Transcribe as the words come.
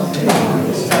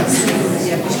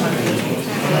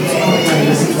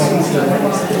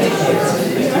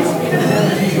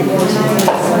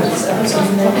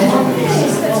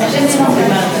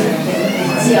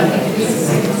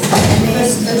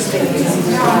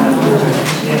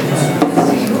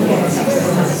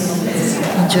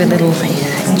do a little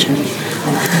intro.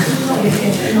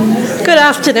 Good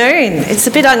afternoon. It's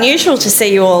a bit unusual to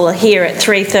see you all here at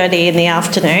 3:30 in the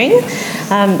afternoon,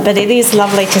 but it is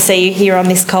lovely to see you here on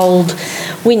this cold,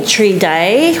 wintry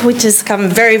day, which has come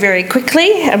very, very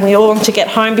quickly, and we all want to get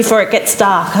home before it gets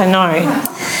dark, I know.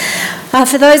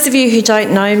 For those of you who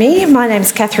don't know me, my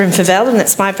name's Catherine Favell, and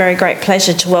it's my very great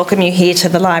pleasure to welcome you here to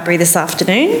the library this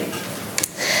afternoon.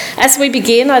 As we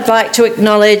begin, I'd like to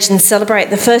acknowledge and celebrate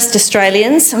the first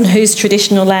Australians on whose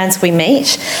traditional lands we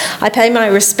meet. I pay my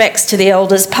respects to the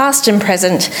elders past and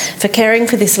present for caring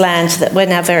for this land that we're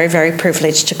now very, very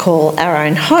privileged to call our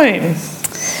own home.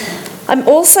 I'm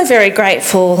also very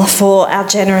grateful for our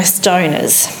generous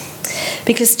donors,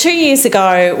 because 2 years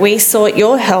ago we sought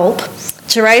your help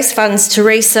to raise funds to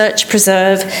research,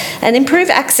 preserve and improve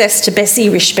access to Bessie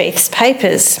Rishbeath's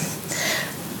papers.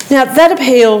 Now, that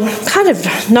appeal kind of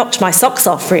knocked my socks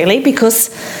off, really, because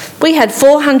we had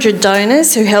 400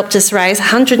 donors who helped us raise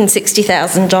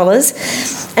 $160,000,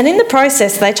 and in the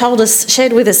process they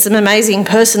shared with us some amazing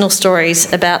personal stories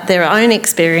about their own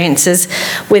experiences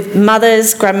with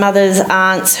mothers, grandmothers,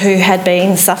 aunts who had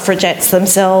been suffragettes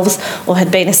themselves or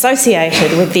had been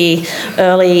associated with the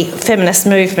early feminist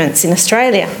movements in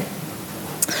Australia.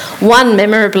 One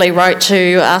memorably wrote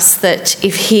to us that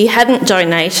if he hadn't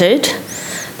donated,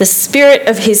 the spirit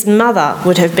of his mother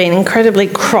would have been incredibly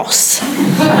cross.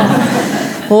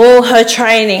 All her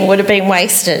training would have been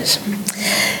wasted.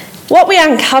 What we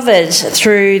uncovered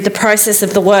through the process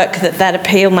of the work that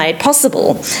appeal made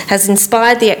possible has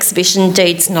inspired the exhibition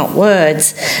Deeds Not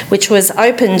Words, which was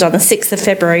opened on the 6th of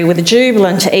February with a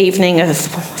jubilant evening of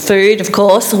food, of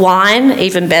course, wine,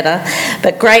 even better,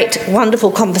 but great, wonderful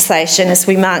conversation as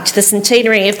we marked the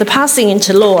centenary of the passing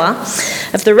into law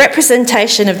of the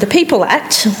Representation of the People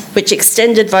Act, which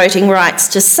extended voting rights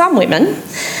to some women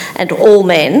and all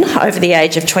men over the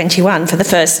age of 21 for the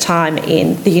first time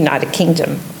in the United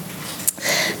Kingdom.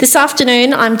 This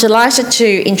afternoon, I'm delighted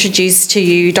to introduce to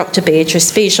you Dr. Beatrice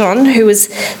Fijon, who is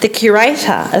the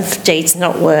curator of Deeds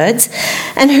Not Words,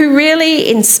 and who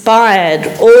really inspired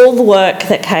all the work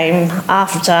that came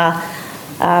after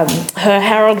her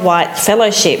Harold White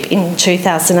Fellowship in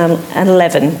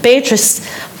 2011. Beatrice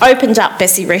opened up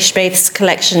Bessie Rishbeath's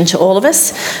collection to all of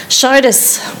us, showed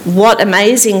us what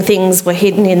amazing things were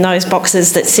hidden in those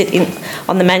boxes that sit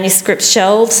on the manuscript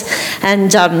shelves,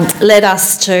 and led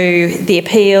us to the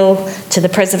appeal, to the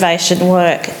preservation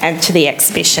work and to the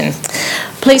exhibition.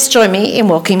 Please join me in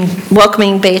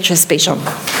welcoming Beatrice Fijon.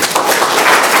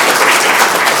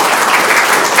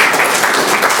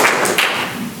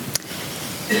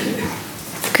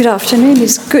 Good afternoon.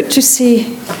 It's good to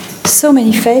see so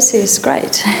many faces.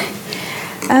 Great.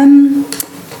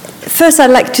 First,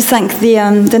 I'd like to thank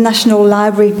the National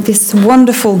Library, this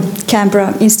wonderful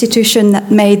Canberra institution that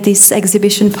made this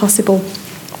exhibition possible.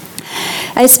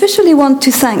 I especially want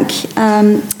to thank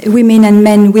women and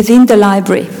men within the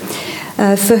library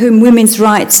for whom women's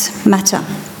rights matter.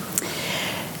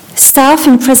 Staff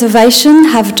in preservation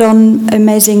have done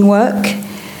amazing work,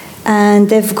 and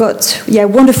they've got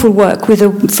wonderful work with the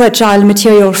fragile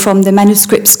material from the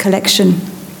manuscripts collection.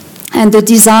 And the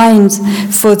designs,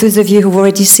 for those of you who've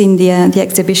already seen the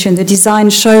exhibition, the design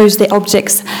shows the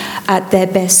objects at their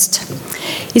best.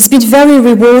 It's been very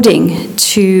rewarding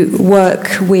to work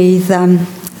with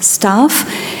staff,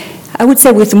 I would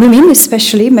say with women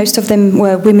especially, most of them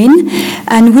were women,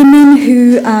 and women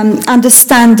who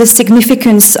understand the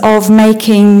significance of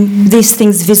making these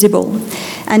things visible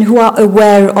and who are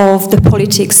aware of the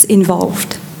politics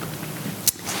involved.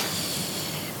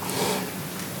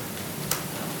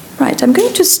 Right, I'm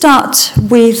going to start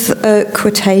with a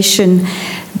quotation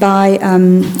by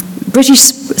British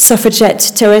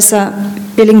suffragette Teresa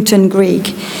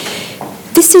Billington-Greig.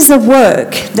 This is a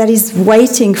work that is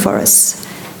waiting for us,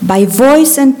 by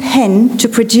voice and pen, to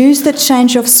produce the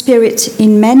change of spirit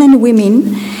in men and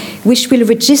women, which will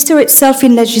register itself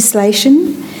in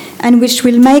legislation and which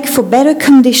will make for better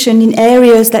condition in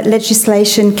areas that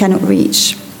legislation cannot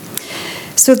reach.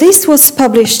 So this was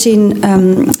published in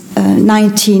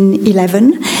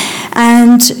 1911,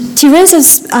 and Teresa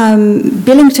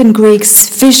Billington-Greig's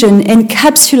vision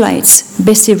encapsulates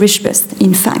Bessie Rishbeath,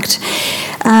 in fact.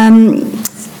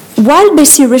 While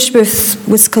Bessie Rishbeath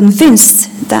was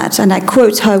convinced that, and I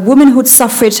quote her, womanhood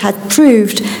suffrage had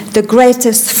proved the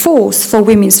greatest force for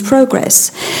women's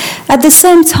progress, at the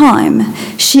same time,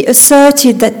 she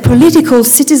asserted that political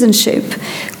citizenship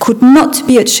could not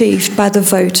be achieved by the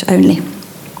vote only.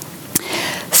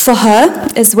 For her,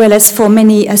 as well as for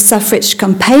many suffrage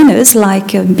campaigners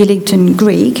like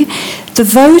Billington-Greig, the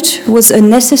vote was a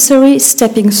necessary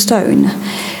stepping stone,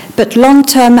 but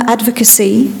long-term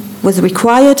advocacy was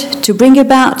required to bring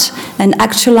about and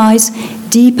actualize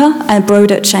deeper and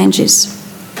broader changes.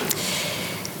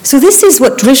 So this is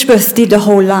what Rishbeth did her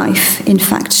whole life, in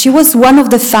fact. She was one of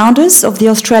the founders of the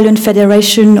Australian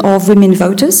Federation of Women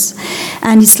Voters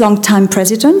and its long-time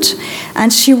president,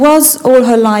 and she was all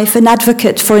her life an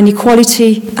advocate for an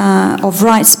equality of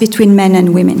rights between men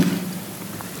and women.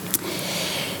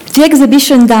 The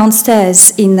exhibition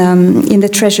downstairs in the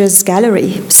Treasures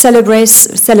Gallery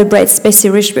celebrates Bessie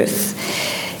Rishbeth.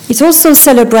 It also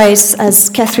celebrates, as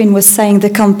Catherine was saying, the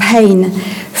campaign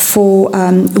for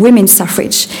women's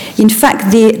suffrage. In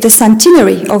fact, the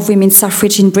centenary of women's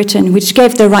suffrage in Britain, which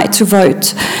gave the right to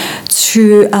vote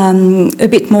to a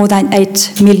bit more than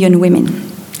 8 million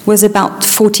women, was about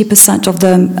 40% of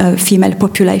the female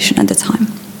population at the time.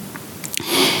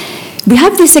 We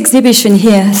have this exhibition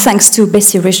here thanks to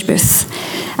Bessie Rishbeth,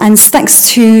 and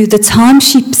thanks to the time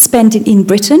she spent in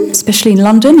Britain, especially in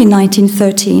London in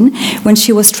 1913, when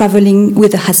she was travelling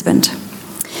with her husband.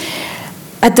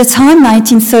 At the time,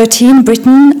 1913,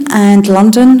 Britain and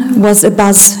London was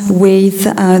abuzz with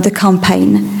the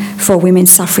campaign for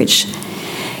women's suffrage.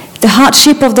 The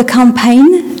hardship of the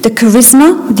campaign, the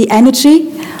charisma, the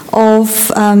energy of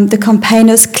the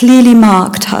campaigners clearly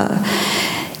marked her.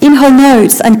 In her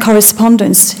notes and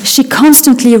correspondence, she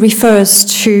constantly refers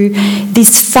to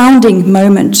this founding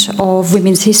moment of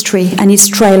women's history and its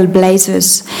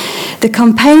trailblazers. The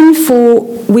campaign for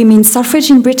women's suffrage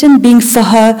in Britain being for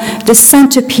her the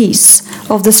centerpiece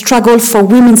of the struggle for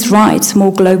women's rights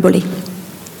more globally.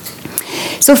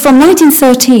 So from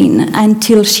 1913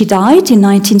 until she died in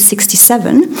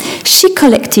 1967, she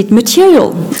collected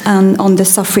material on the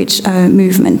suffrage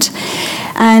movement.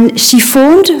 And she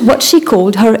formed what she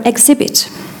called her exhibit.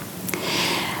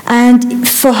 And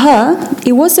for her,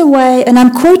 it was a way, and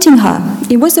I'm quoting her,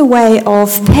 it was a way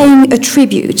of paying a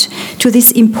tribute to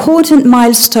this important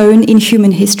milestone in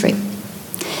human history.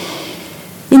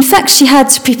 In fact, she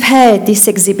had prepared this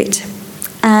exhibit,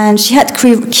 and she had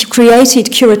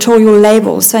created curatorial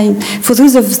labels. And for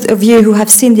those of you who have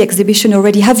seen the exhibition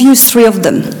already, have used 3 of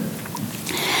them.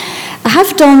 I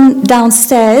have done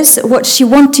downstairs what she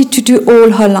wanted to do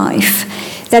all her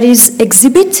life. That is,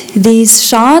 exhibit these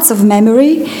shards of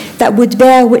memory that would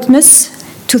bear witness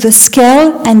to the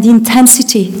scale and the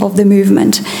intensity of the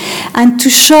movement, and to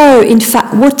show, in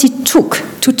fact, what it took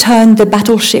to turn the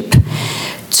battleship,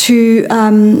 to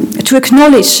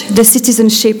acknowledge the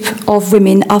citizenship of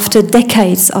women after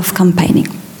decades of campaigning.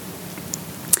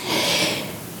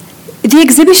 The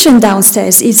exhibition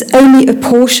downstairs is only a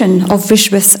portion of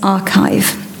Rishbeth's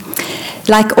archive.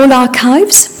 Like all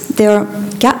archives, there are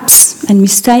gaps and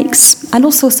mistakes and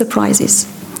also surprises.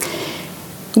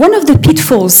 One of the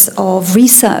pitfalls of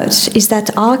research is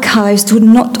that archives do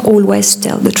not always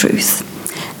tell the truth,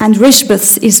 and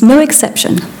Rishbeth's is no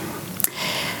exception.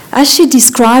 As she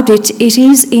described it, it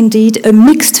is indeed a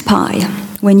mixed pie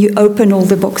when you open all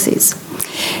the boxes.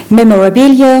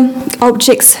 Memorabilia,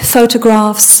 objects,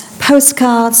 photographs,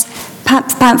 postcards,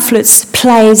 pamphlets,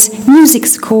 plays, music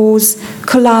scores,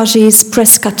 collages,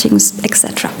 press cuttings,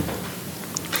 etc.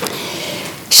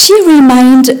 She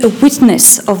remained a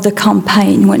witness of the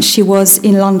campaign when she was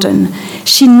in London.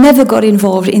 She never got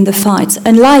involved in the fight,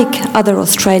 unlike other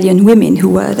Australian women who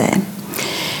were there.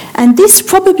 And this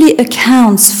probably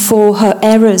accounts for her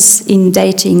errors in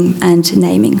dating and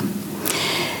naming.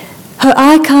 Her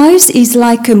archives is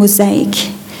like a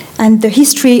mosaic, and the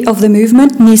history of the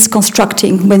movement needs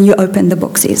constructing when you open the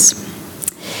boxes.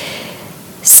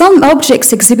 Some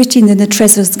objects exhibited in the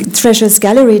Treasures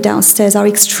Gallery downstairs are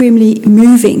extremely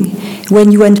moving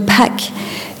when you unpack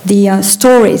the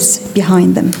stories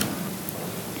behind them.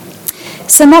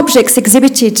 Some objects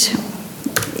exhibited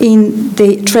in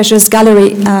the Treasures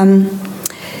Gallery,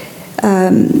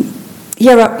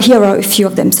 here are a few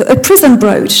of them. So a prison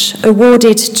brooch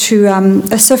awarded to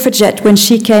a suffragette when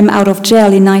she came out of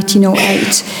jail in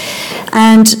 1908.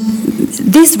 And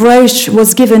this brooch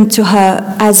was given to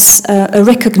her as a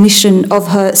recognition of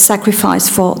her sacrifice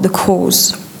for the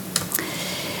cause.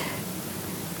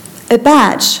 A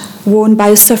badge worn by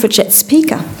a suffragette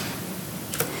speaker.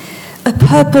 A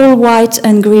purple, white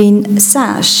and green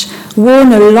sash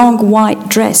worn a long white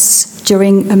dress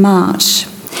during a march.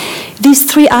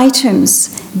 These 3 items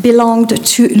belonged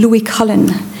to Louis Cullen,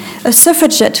 a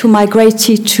suffragette who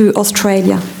migrated to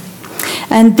Australia.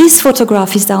 And this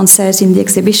photograph is downstairs in the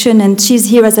exhibition, and she's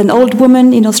here as an old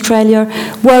woman in Australia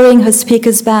wearing her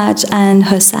speaker's badge and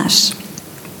her sash.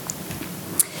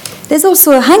 There's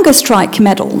also a hunger strike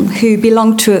medal who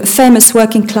belonged to a famous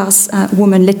working class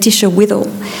woman, Letitia Whittle.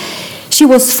 She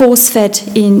was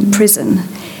force-fed in prison.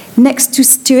 Next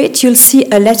to it, you'll see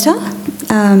a letter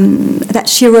that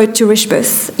she wrote to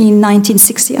Rishbeth in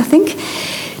 1960, I think,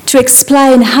 to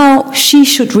explain how she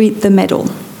should read the medal.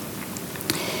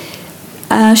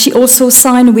 She also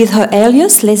signed with her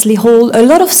alias, Leslie Hall. A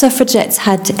lot of suffragettes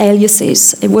had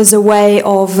aliases. It was a way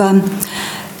of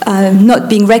not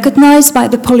being recognized by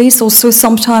the police. Also,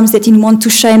 sometimes they didn't want to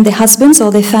shame their husbands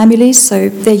or their families, so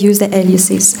they used their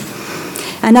aliases.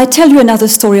 And I tell you another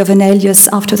story of an alias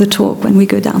after the talk when we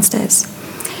go downstairs.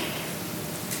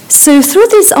 So through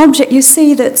this object, you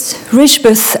see that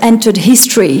Rishbeth entered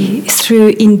history through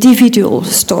individual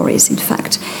stories, in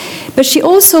fact. But she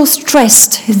also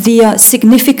stressed the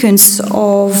significance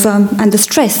of and the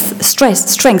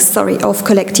strength of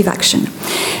collective action.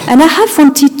 And I have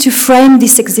wanted to frame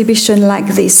this exhibition like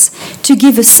this, to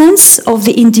give a sense of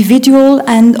the individual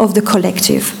and of the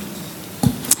collective.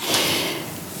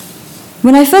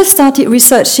 When I first started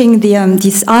researching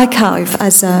this archive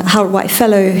as a Harold White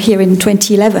Fellow here in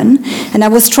 2011, and I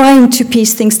was trying to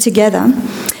piece things together,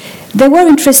 there were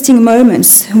interesting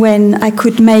moments when I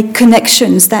could make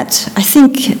connections that I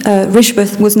think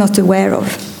Rishbeth was not aware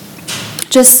of.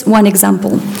 Just one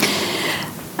example.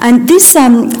 And this,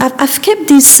 I've kept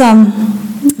this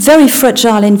very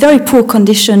fragile and very poor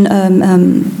condition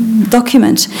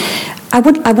document. I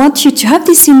want you to have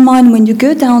this in mind when you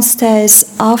go downstairs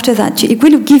after that. It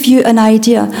will give you an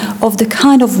idea of the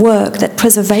kind of work that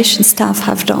preservation staff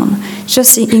have done.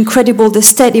 Just incredible the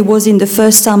state it was in the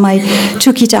first time I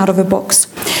took it out of a box.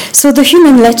 So the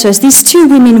human letters, these two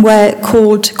women were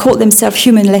called themselves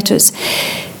human letters.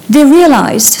 They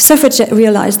suffragettes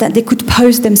realized that they could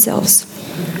post themselves.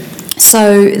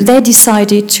 So they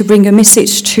decided to bring a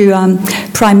message to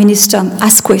Prime Minister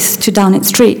Asquith to Downing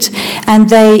Street, and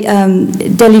they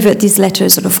delivered these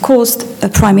letters. And of course, the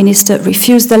Prime Minister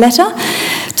refused the letter,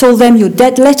 told them, "You're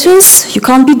dead letters, you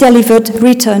can't be delivered,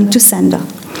 return to sender."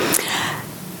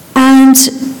 And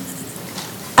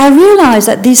I realized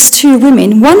that these two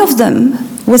women, one of them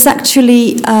was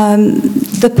actually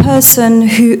the person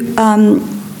who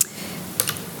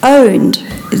owned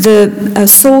the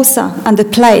saucer and the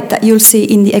plate that you'll see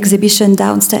in the exhibition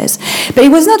downstairs. But it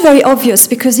was not very obvious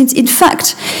because, in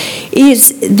fact,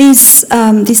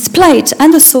 this plate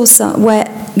and the saucer were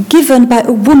given by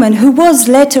a woman who was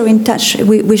later in touch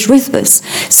with Rishbeth.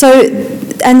 So,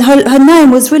 and her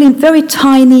name was really very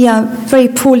tiny, very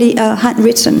poorly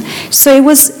handwritten. So it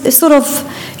was a sort of,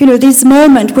 this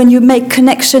moment when you make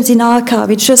connections in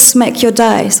archive, it just makes your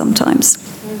day sometimes.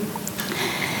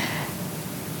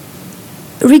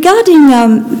 Regarding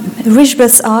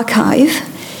Rishbeth's archive,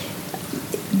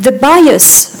 the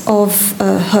bias of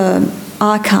her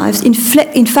archives in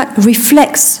fact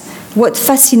reflects what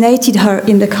fascinated her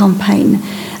in the campaign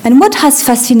and what has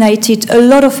fascinated a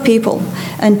lot of people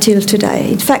until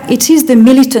today. In fact, it is the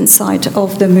militant side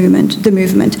of the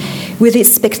movement with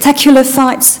its spectacular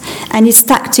fights and its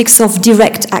tactics of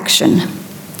direct action.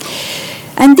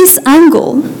 And this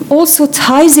angle also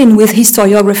ties in with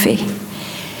historiography,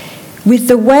 with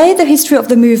the way the history of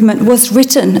the movement was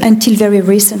written until very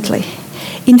recently.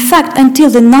 In fact, until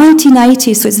the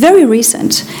 1980s, so it's very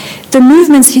recent, the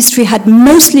movement's history had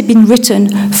mostly been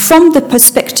written from the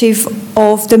perspective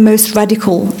of the most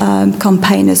radical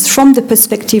campaigners, from the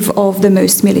perspective of the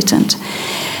most militant.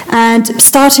 And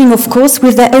starting, of course,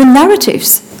 with their own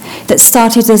narratives that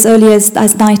started as early as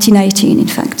 1918, in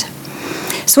fact.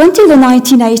 So until the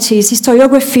 1980s,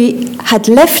 historiography had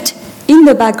left in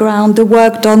the background the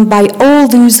work done by all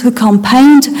those who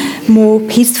campaigned more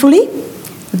peacefully,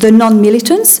 the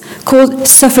non-militants, called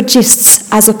suffragists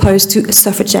as opposed to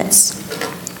suffragettes.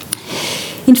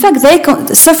 In fact,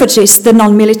 suffragists, the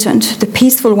non-militant, the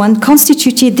peaceful one,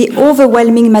 constituted the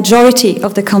overwhelming majority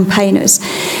of the campaigners.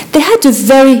 They had a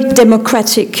very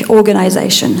democratic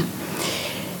organization.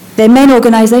 Their main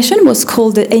organization was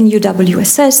called the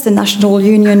NUWSS, the National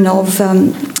Union of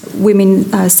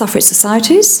Women Suffrage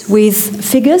Societies, with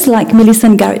figures like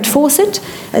Millicent Garrett Fawcett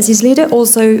as his leader,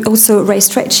 also Ray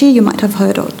Stretchy, you might have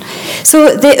heard of.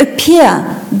 So they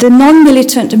appear, the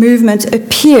non-militant movement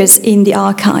appears in the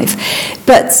archive.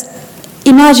 But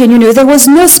imagine, there was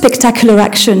no spectacular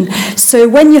action. So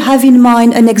when you have in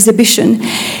mind an exhibition,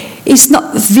 it's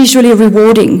not visually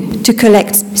rewarding to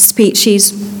collect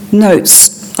speeches,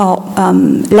 notes, or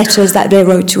letters that they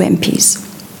wrote to MPs.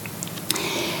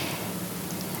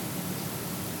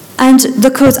 And the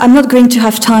code, I'm not going to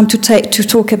have time to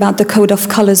talk about the Code of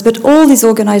Colours, but all these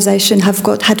organisations had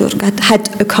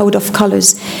a Code of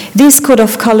Colours. This Code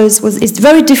of Colours is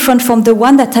very different from the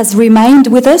one that has remained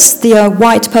with us, the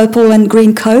white, purple and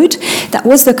green code. That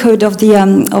was the code of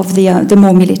the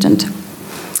more militant.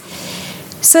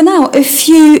 So now, a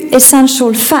few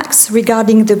essential facts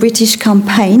regarding the British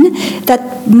campaign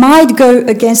that might go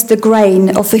against the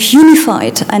grain of a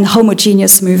unified and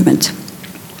homogeneous movement.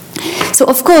 So,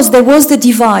 of course, there was the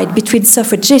divide between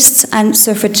suffragists and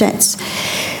suffragettes.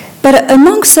 But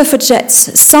among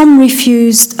suffragettes, some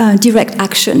refused direct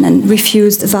action and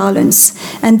refused violence,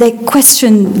 and they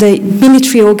questioned the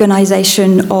military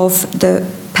organization of the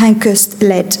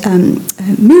Pankhurst-led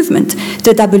movement,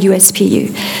 the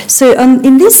WSPU. So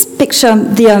in this picture,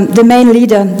 the main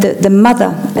leader, the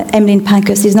mother, Emmeline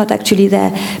Pankhurst, is not actually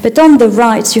there. But on the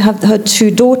right, you have her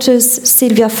two daughters,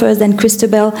 Sylvia first and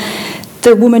Christabel.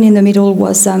 The woman in the middle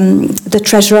was the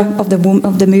treasurer of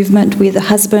the movement with a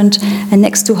husband, and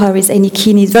next to her is Annie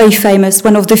Keeney, very famous,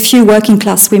 one of the few working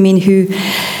class women who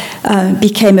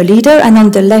became a leader, and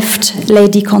on the left,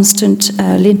 Lady Constance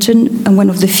Linton, and one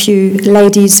of the few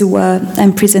ladies who were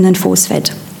imprisoned and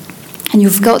force-fed. And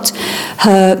you've got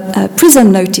her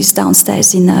prison notice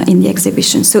downstairs in the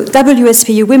exhibition. So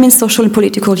WSPU, Women's Social and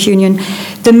Political Union,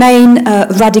 the main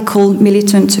radical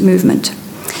militant movement.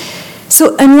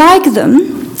 So unlike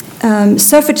them,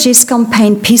 suffragists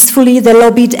campaigned peacefully. They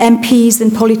lobbied MPs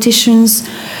and politicians,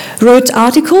 wrote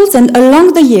articles, and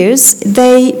along the years,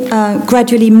 they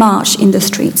gradually marched in the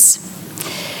streets.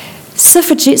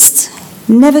 Suffragists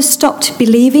never stopped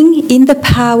believing in the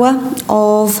power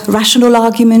of rational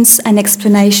arguments and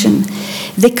explanation.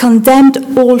 They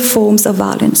condemned all forms of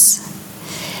violence.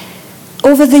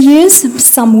 Over the years,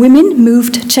 some women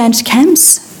moved change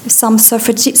camps. Some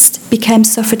suffragists became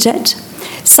suffragette.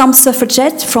 Some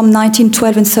suffragettes from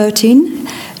 1912 and 13,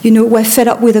 were fed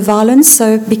up with the violence,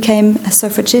 so became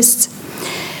suffragists.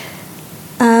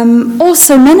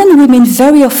 Also, men and women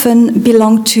very often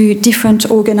belonged to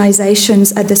different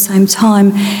organizations at the same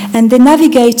time, and they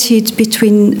navigated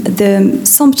between the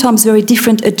sometimes very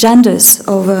different agendas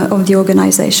of the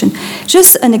organization.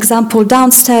 Just an example,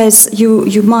 downstairs,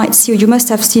 you must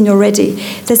have seen already,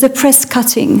 there's a press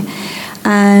cutting,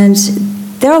 and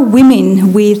there are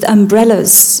women with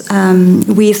umbrellas,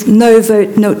 with no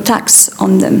vote, no tax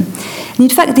on them. And in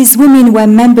fact, these women were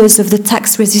members of the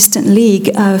Tax Resistant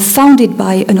League, founded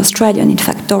by an Australian, in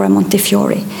fact, Dora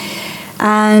Montefiore.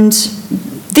 And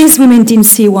these women didn't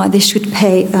see why they should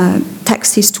pay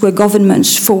taxes to a government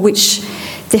for which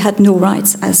they had no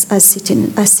rights as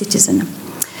citizens.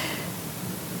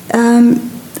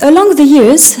 Along the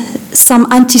years,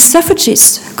 some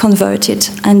anti-suffragists converted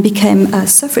and became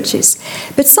suffragists.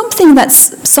 But something that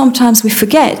sometimes we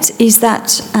forget is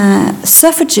that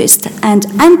suffragists and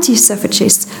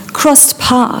anti-suffragists crossed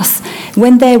paths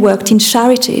when they worked in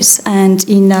charities and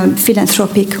in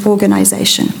philanthropic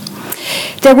organizations.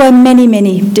 There were many,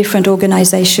 many different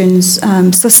organizations,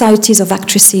 societies of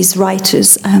actresses,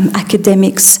 writers,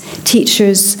 academics,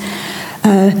 teachers,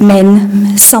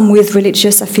 men, some with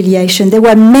religious affiliation. There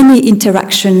were many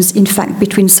interactions, in fact,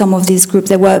 between some of these groups.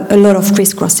 There were a lot of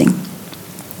crisscrossing.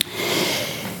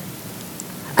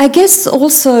 I guess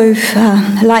also,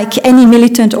 like any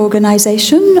militant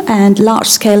organization and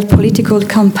large-scale political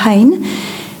campaign,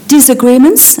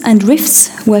 disagreements and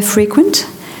rifts were frequent.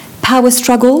 Power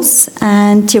struggles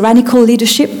and tyrannical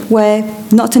leadership were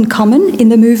not uncommon in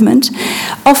the movement,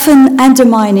 often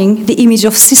undermining the image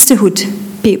of sisterhood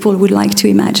people would like to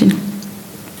imagine.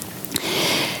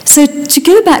 So to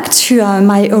go back to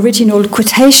my original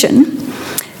quotation,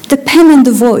 the pen and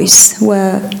the voice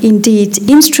were indeed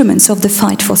instruments of the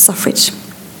fight for suffrage.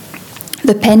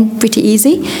 The pen, pretty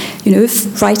easy,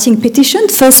 writing petition.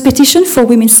 First petition for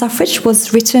women's suffrage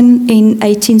was written in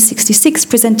 1866,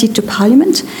 presented to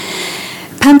Parliament.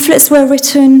 Pamphlets were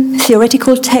written,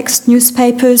 theoretical text,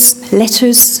 newspapers,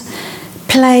 letters,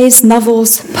 plays,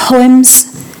 novels, poems,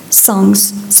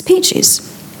 songs, speeches.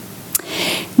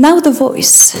 Now the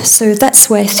voice, so that's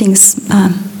where things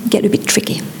get a bit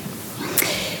tricky.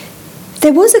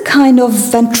 There was a kind of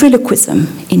ventriloquism,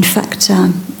 in fact,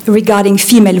 regarding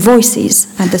female voices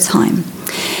at the time.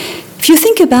 If you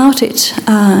think about it,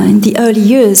 in the early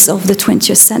years of the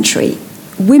 20th century,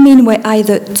 women were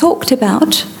either talked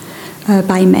about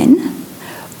by men,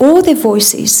 or their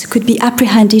voices could be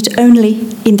apprehended only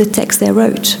in the text they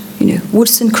wrote.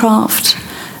 Wollstonecraft,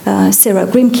 Sarah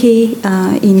Grimke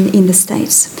in the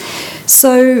States.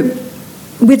 So,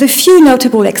 with a few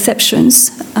notable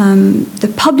exceptions,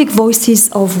 the public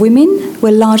voices of women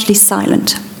were largely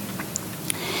silent.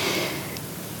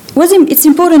 It's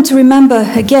important to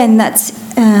remember again that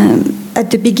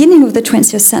at the beginning of the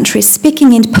 20th century,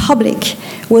 speaking in public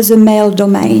was a male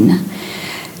domain.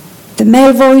 The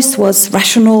male voice was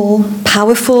rational,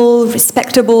 powerful,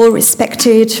 respectable,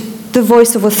 respected, the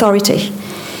voice of authority.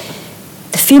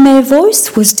 The female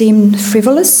voice was deemed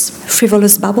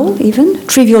frivolous babble even,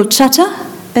 trivial chatter,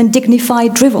 and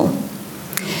dignified drivel.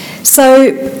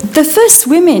 So the first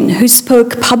women who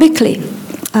spoke publicly,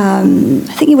 I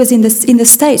think it was in the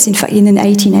States, in fact, in the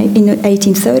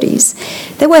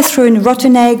 1830s, they were thrown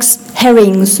rotten eggs,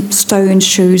 herrings, stones,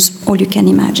 shoes, all you can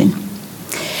imagine.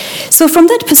 So from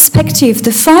that perspective,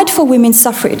 the fight for women's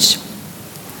suffrage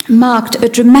marked a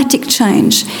dramatic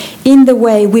change in the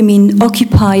way women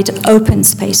occupied open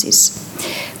spaces,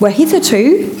 where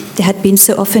hitherto they had been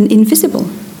so often invisible.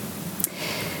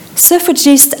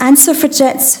 Suffragists and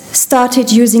suffragettes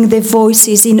started using their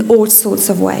voices in all sorts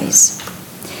of ways.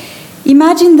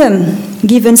 Imagine them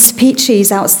given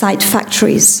speeches outside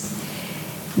factories,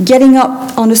 getting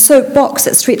up on a soapbox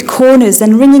at street corners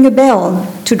and ringing a bell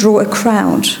to draw a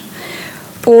crowd,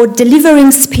 or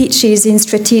delivering speeches in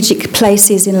strategic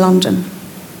places in London.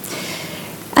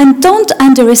 And don't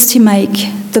underestimate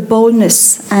the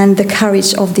boldness and the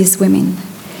courage of these women.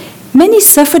 Many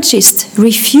suffragists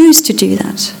refused to do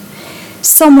that.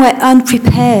 Some were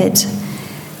unprepared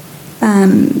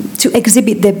to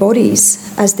exhibit their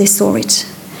bodies as they saw it.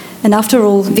 And after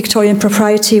all, Victorian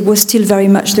propriety was still very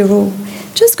much the rule.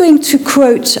 Just going to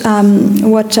quote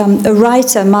what a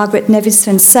writer, Margaret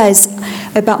Nevison, says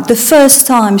about the first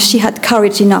time she had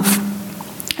courage enough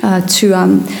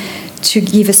to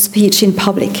give a speech in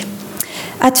public.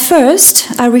 At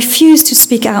first, I refused to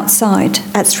speak outside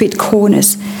at street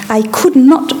corners. I could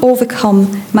not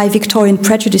overcome my Victorian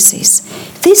prejudices.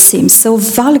 This seemed so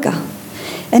vulgar.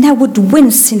 And I would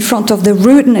wince in front of the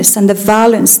rudeness and the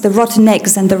violence, the rotten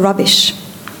eggs and the rubbish.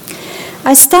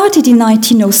 I started in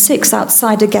 1906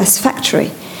 outside a gas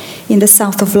factory in the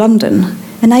south of London,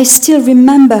 and I still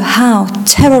remember how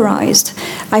terrorized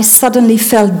I suddenly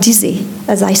felt dizzy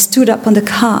as I stood up on the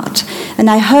cart, and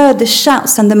I heard the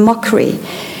shouts and the mockery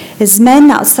as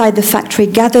men outside the factory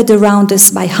gathered around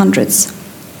us by hundreds.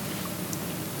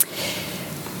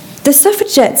 The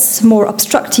suffragettes' more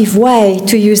obstructive way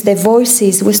to use their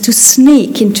voices was to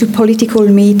sneak into political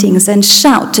meetings and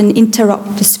shout and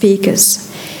interrupt the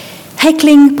speakers.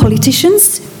 Heckling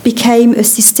politicians became a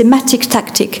systematic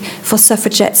tactic for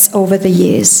suffragettes over the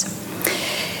years.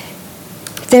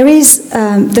 There is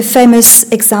the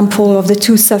famous example of the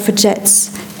two suffragettes,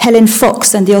 Helen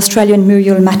Fox and the Australian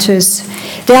Muriel Matters.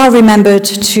 They are remembered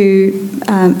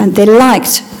and they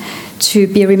liked to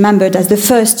be remembered as the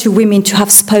first two women to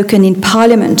have spoken in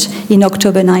Parliament in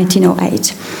October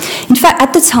 1908. In fact,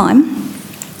 at the time,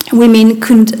 women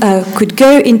could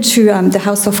go into the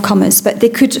House of Commons, but they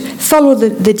could follow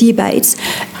the debates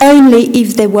only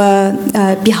if they were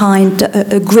behind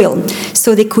a grille.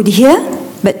 So they could hear,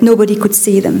 but nobody could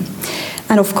see them.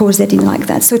 And of course, they didn't like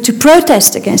that. So to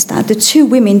protest against that, the two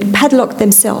women padlocked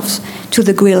themselves to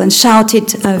the grille and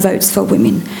shouted votes for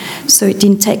women. So it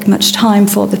didn't take much time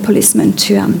for the policeman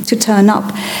to turn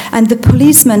up. And the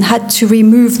policeman had to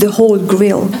remove the whole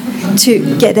grille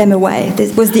to get them away.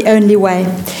 This was the only way.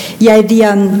 Yeah,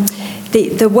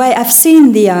 the way I've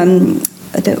seen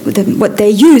what they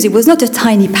used, it was not a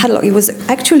tiny padlock, it was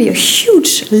actually a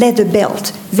huge leather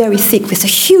belt, very thick, with a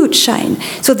huge chain.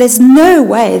 So there's no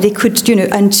way they could,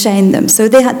 unchain them. So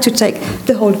they had to take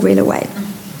the whole grill away.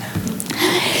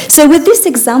 So with this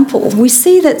example, we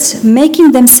see that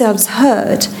making themselves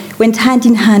heard went hand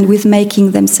in hand with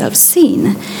making themselves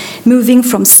seen, moving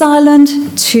from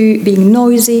silent to being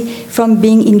noisy, from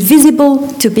being invisible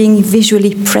to being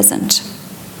visually present.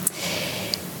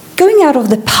 Going out of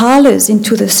the parlours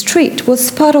into the street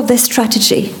was part of their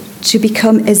strategy to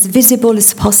become as visible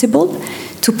as possible,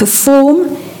 to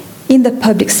perform in the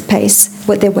public space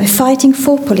what they were fighting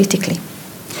for politically.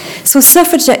 So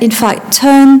suffragette, in fact,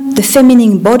 turned the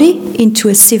feminine body into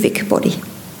a civic body.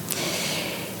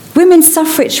 Women's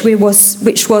suffrage,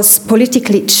 which was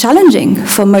politically challenging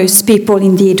for most people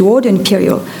in the Edwardian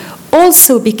period,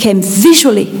 also became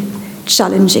visually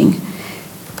challenging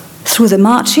through the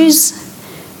marches,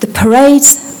 the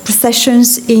parades,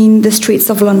 processions in the streets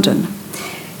of London.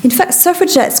 In fact,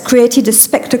 suffragettes created a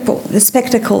spectacle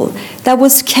that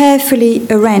was carefully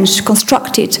arranged,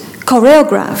 constructed,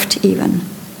 choreographed even.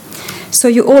 So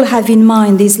you all have in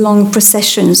mind these long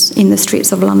processions in the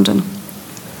streets of London.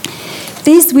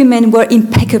 These women were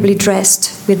impeccably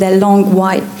dressed with their long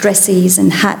white dresses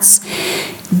and hats,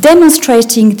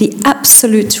 demonstrating the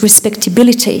absolute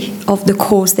respectability of the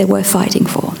cause they were fighting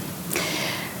for.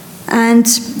 And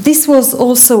this was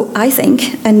also, I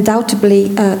think,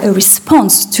 undoubtedly a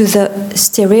response to the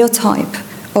stereotype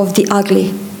of the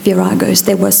ugly viragos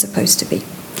they were supposed to be.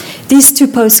 These two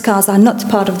postcards are not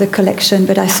part of the collection,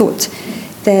 but I thought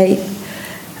they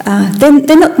There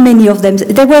are not many of them.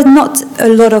 There were not a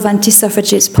lot of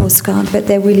anti-suffragette postcards, but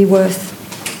they're really worth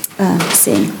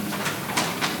seeing.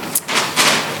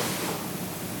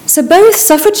 So both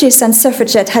suffragists and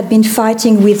suffragettes had been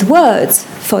fighting with words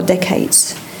for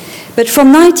decades. But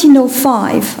from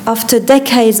 1905, after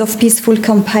decades of peaceful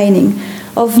campaigning,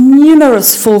 of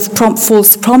numerous false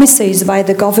promises by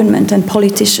the government and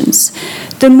politicians,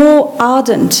 the more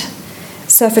ardent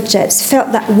suffragettes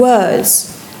felt that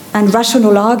words and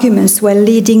rational arguments were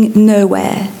leading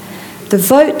nowhere. The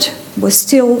vote was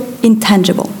still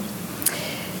intangible.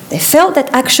 They felt that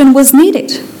action was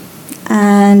needed,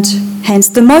 and hence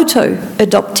the motto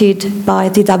adopted by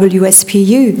the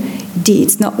WSPU,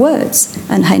 deeds not words,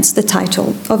 and hence the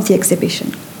title of the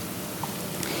exhibition.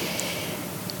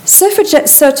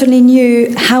 Suffragettes certainly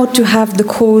knew how to have the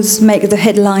cause make the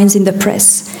headlines in the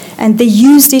press, and they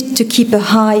used it to keep a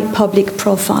high public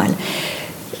profile.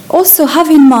 Also have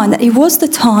in mind that it was the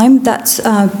time that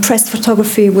press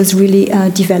photography was really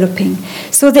developing.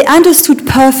 So they understood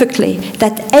perfectly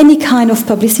that any kind of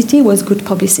publicity was good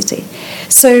publicity.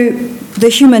 So the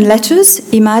Human Letters,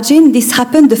 imagine, this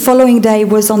happened, the following day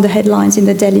was on the headlines in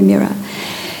the Daily Mirror.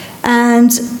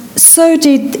 And so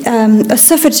did a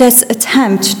suffragette's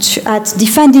attempt at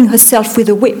defending herself with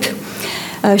a whip.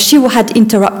 She had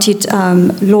interrupted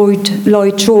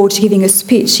Lloyd George giving a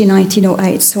speech in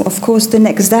 1908. So, of course, the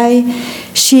next day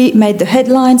she made the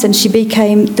headlines and she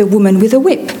became the woman with a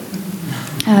whip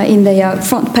in the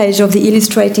front page of the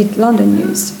Illustrated London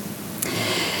News.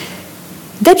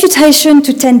 Deputation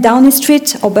to 10 Downing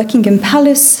Street or Buckingham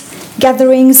Palace,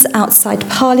 gatherings outside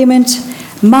Parliament,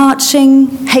 marching,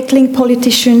 heckling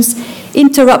politicians,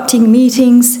 interrupting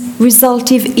meetings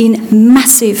resulted in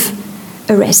massive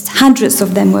arrests. Hundreds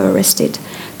of them were arrested.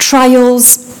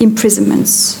 Trials,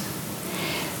 imprisonments.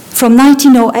 From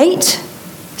 1908,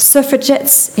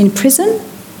 suffragettes in prison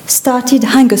started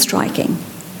hunger striking.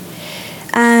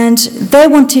 And they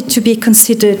wanted to be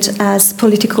considered as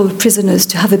political prisoners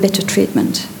to have a better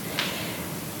treatment.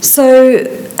 So,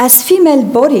 as female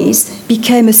bodies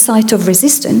became a site of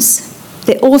resistance,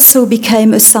 they also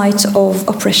became a site of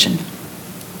oppression.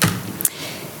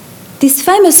 This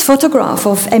famous photograph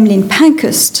of Emmeline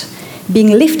Pankhurst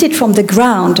being lifted from the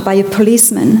ground by a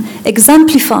policeman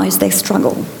exemplifies their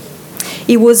struggle.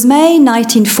 It was May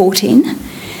 1914,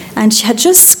 and she had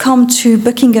just come to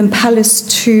Buckingham Palace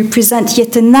to present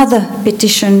yet another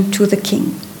petition to the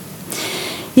king.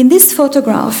 In this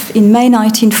photograph, in May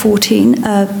 1914,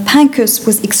 Pankhurst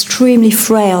was extremely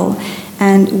frail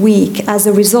and weak as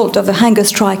a result of a hunger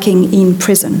striking in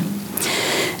prison.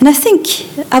 And I think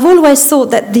I've always thought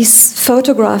that this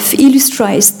photograph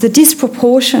illustrates the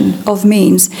disproportion of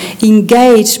means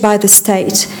engaged by the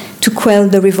state to quell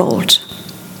the revolt.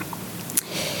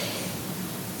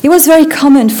 It was very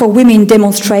common for women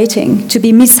demonstrating to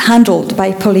be mishandled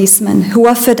by policemen who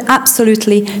offered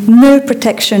absolutely no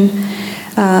protection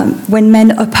when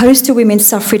men opposed to women's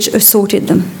suffrage assaulted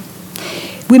them.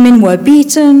 Women were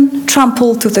beaten,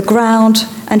 trampled to the ground,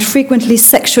 and frequently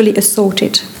sexually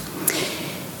assaulted.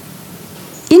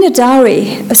 In a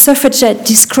diary, a suffragette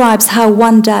describes how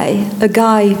one day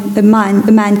a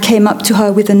man came up to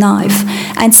her with a knife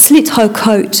and slit her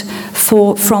coat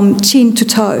from chin to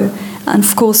toe, and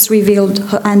of course revealed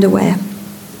her underwear.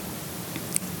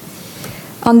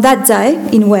 On that day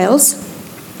in Wales,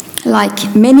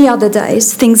 like many other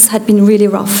days, things had been really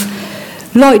rough.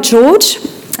 Lloyd George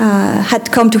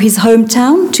had come to his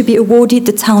hometown to be awarded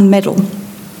the town medal.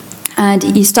 And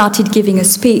he started giving a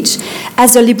speech.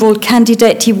 As a Liberal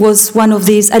candidate, he was one of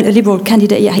these,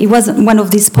 he wasn't one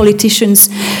of these politicians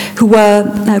who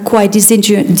were quite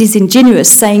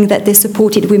disingenuous, saying that they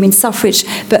supported women's suffrage,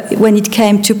 but when it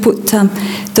came to put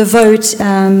the vote,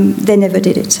 they never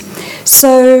did it.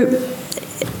 So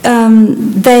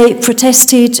they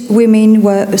protested, women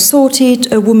were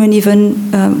assaulted, a woman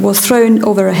even was thrown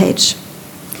over a hedge.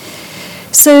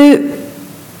 So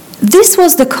this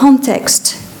was the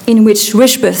context in which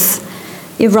Rushworth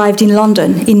arrived in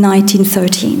London in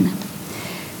 1913.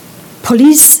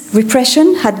 Police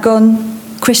repression had gone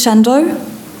crescendo.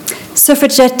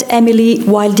 Suffragette Emily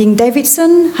Wilding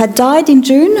Davidson had died in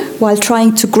June while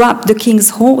trying to grab the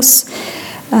King's horse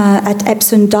at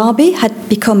Epsom Derby, had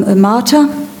become a martyr.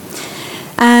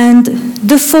 And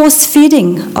the forced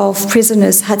feeding of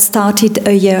prisoners had started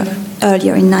a year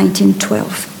earlier in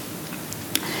 1912.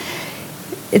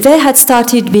 They had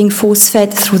started being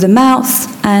force-fed through the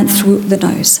mouth and through the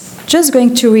nose. Just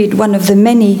going to read one of the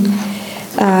many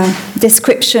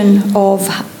descriptions of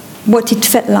what it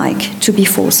felt like to be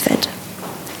force-fed.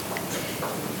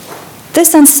 The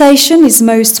sensation is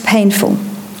most painful.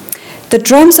 The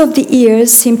drums of the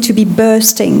ears seem to be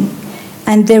bursting,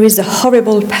 and there is a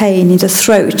horrible pain in the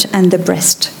throat and the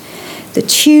breast. The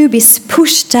tube is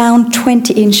pushed down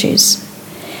 20 inches.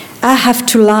 I have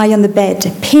to lie on the bed,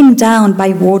 pinned down by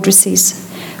wardresses.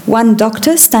 One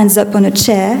doctor stands up on a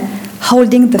chair,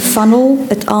 holding the funnel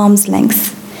at arm's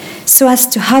length, so as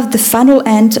to have the funnel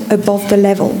end above the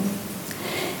level.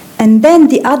 And then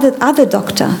the other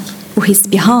doctor, who is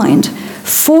behind,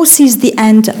 forces the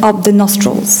end up the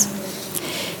nostrils.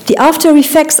 The after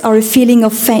effects are a feeling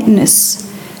of faintness,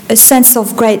 a sense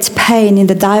of great pain in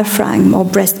the diaphragm or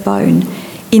breastbone,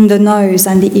 in the nose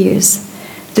and the ears.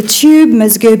 The tube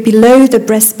must go below the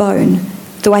breastbone,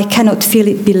 though I cannot feel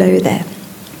it below there.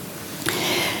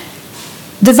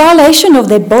 The violation of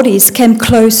their bodies came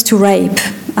close to rape,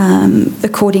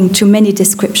 according to many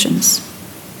descriptions.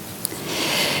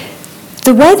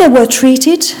 The way they were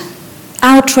treated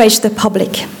outraged the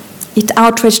public. It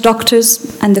outraged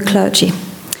doctors and the clergy.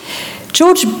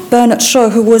 George Bernard Shaw,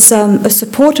 who was a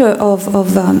supporter of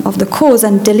the cause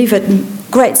and delivered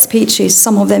great speeches,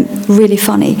 some of them really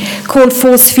funny, called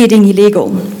force feeding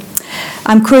illegal.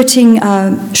 I'm quoting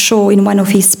Shaw in one of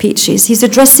his speeches. He's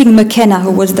addressing McKenna,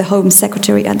 who was the Home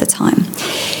Secretary at the time.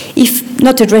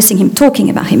 Not addressing him, talking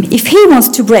about him. If he wants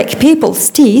to break people's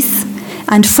teeth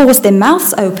and force their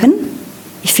mouths open,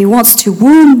 if he wants to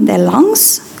wound their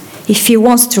lungs, if he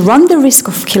wants to run the risk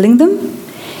of killing them,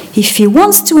 if he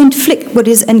wants to inflict what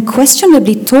is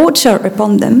unquestionably torture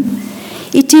upon them,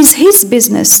 it is his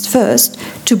business first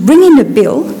to bring in a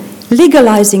bill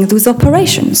legalizing those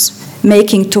operations,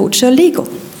 making torture legal.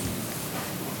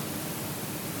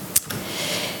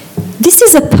 This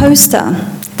is a poster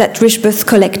that Richbeth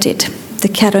collected, the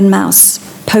cat and mouse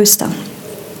poster.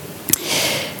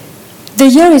 The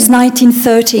year is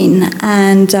 1913,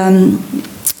 and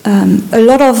a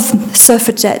lot of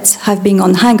suffragettes have been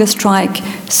on hunger strike,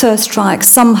 thirst strike.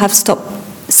 Some have stopped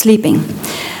sleeping,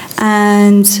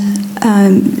 and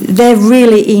they're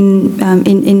really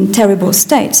in terrible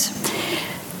states.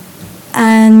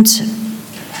 And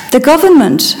the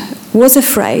government was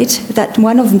afraid that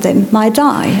one of them might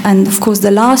die, and of course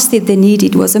the last thing they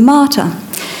needed was a martyr.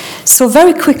 So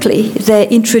very quickly they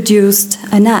introduced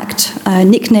an act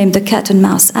nicknamed the Cat and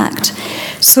Mouse Act.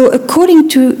 So according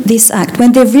to this act,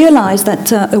 when they realized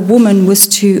that a woman was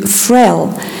too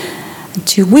frail,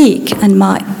 too weak and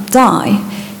might die,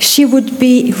 she would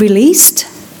be released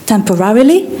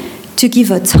temporarily to give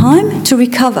her time to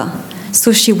recover.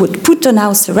 So she would put on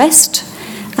house arrest,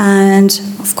 and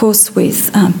of course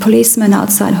with policemen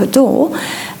outside her door,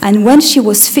 and when she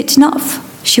was fit enough,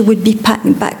 she would be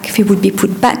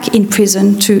put back in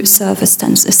prison to serve a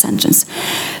sentence.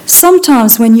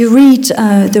 Sometimes when you read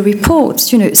the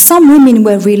reports, some women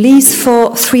were released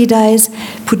for 3 days,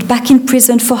 put back in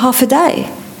prison for half a day,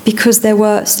 because they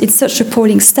were in such a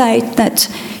appalling state that,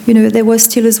 they were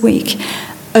still as weak.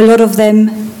 A lot of them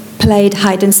played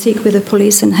hide and seek with the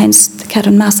police, and hence the Cat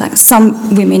and Mouse Act.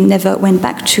 Some women never went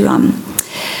back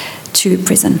to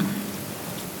prison.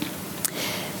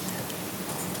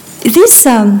 This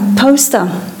poster,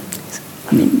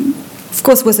 of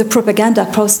course, was a propaganda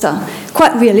poster,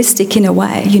 quite realistic in a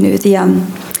way.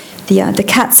 The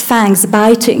cat's fangs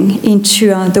biting into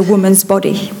the woman's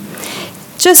body,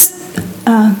 just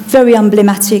very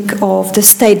emblematic of the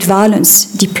state violence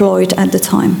deployed at the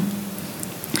time.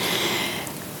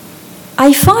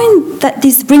 I find that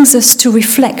this brings us to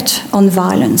reflect on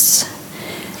violence.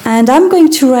 And I'm going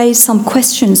to raise some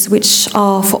questions which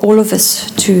are for all of us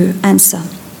to answer.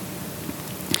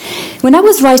 When I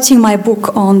was writing my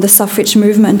book on the suffrage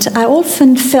movement, I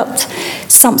often felt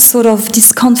some sort of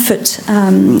discomfort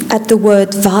at the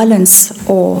word violence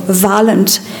or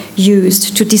violent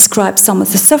used to describe some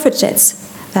of the suffragettes'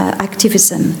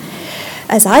 activism,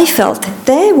 as I felt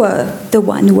they were the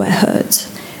one who were hurt,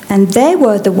 and they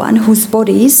were the one whose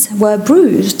bodies were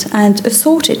bruised and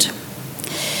assaulted.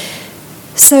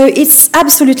 So it's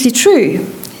absolutely true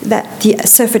that the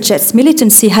suffragettes'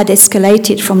 militancy had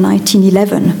escalated from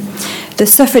 1911. The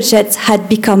suffragettes had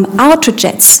become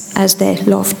outragettes, as they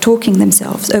loved calling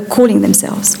themselves.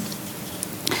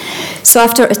 So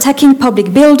after attacking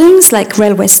public buildings like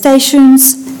railway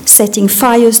stations, setting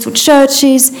fires to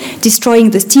churches, destroying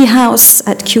the tea house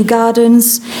at Kew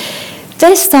Gardens,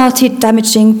 they started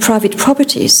damaging private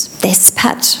properties. They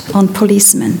spat on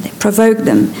policemen, they provoked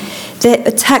them. They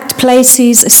attacked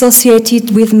places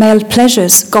associated with male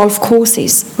pleasures, golf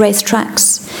courses,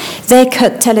 racetracks. They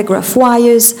cut telegraph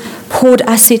wires, poured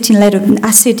acid in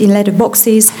letter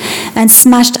boxes, and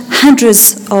smashed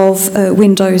hundreds of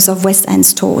windows of West End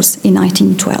stores in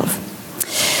 1912.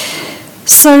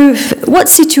 So what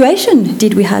situation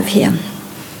did we have here?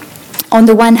 On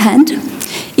the one hand,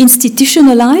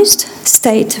 institutionalized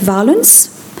state violence,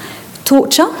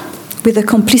 torture with the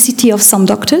complicity of some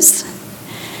doctors.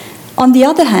 On the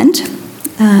other hand,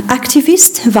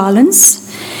 activist violence,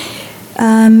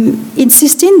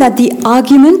 insisting that the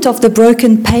argument of the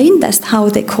broken pain, that's how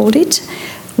they called it,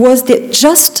 was the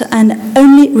just and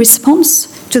only response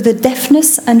to the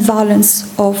deafness and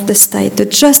violence of the state, the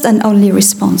just and only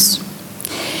response.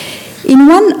 In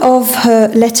one of her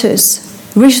letters,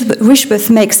 Rushworth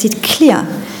makes it clear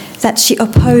that she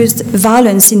opposed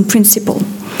violence in principle,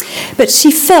 but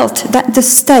she felt that the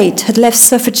state had left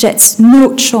suffragettes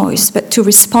no choice but to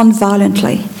respond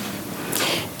violently.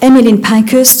 Emmeline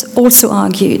Pankhurst also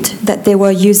argued that they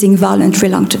were using violence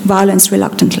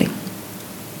reluctantly.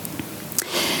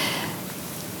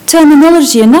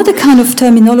 Terminology, another kind of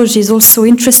terminology, is also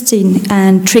interesting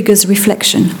and triggers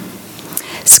reflection.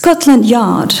 Scotland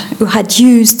Yard, who had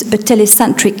used a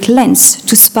telecentric lens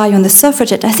to spy on the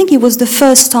suffragette, I think it was the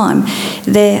first time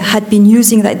they had been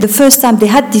using that, the first time they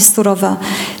had this sort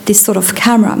of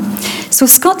camera. So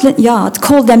Scotland Yard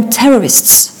called them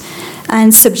terrorists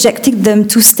and subjected them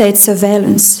to state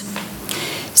surveillance.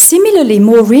 Similarly,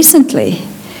 more recently,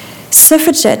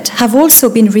 suffragettes have also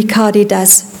been regarded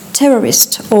as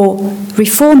terrorists or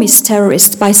reformist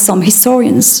terrorists by some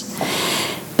historians.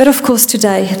 But of course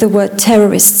today the word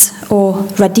terrorists or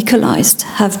radicalized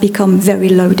have become very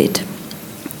loaded.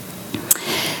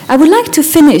 I would like to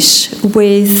finish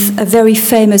with a very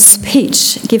famous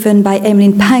speech given by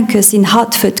Emmeline Pankhurst in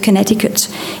Hartford, Connecticut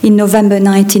in November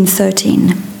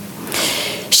 1913.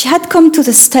 She had come to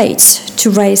the States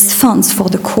to raise funds for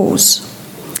the cause.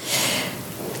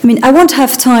 I mean, I won't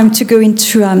have time to go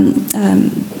into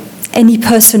any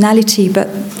personality, but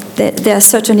there are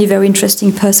certainly very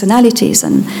interesting personalities.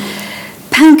 And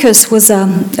Pankhurst was a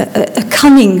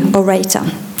cunning orator.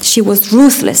 She was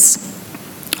ruthless,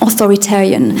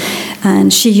 authoritarian,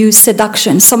 and she used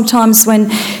seduction. Sometimes when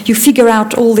you figure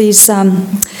out all this,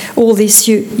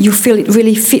 you feel it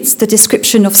really fits the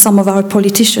description of some of our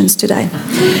politicians today.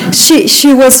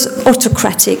 She was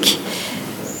autocratic.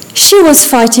 She was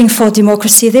fighting for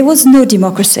democracy. There was no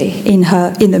democracy in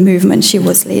the movement she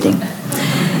was leading.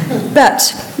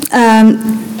 But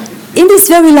in this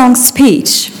very long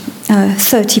speech,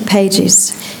 30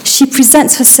 pages, she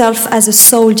presents herself as a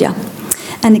soldier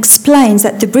and explains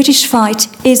that the British fight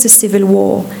is a civil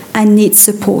war and needs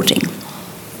supporting.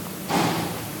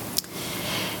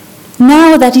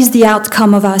 Now that is the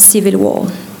outcome of our civil war.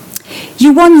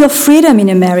 You won your freedom in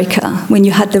America when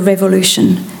you had the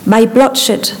revolution, by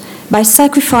bloodshed, by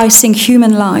sacrificing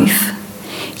human life.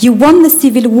 You won the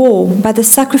civil war by the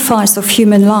sacrifice of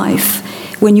human life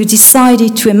when you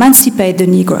decided to emancipate the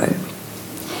Negro.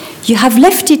 You have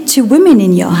left it to women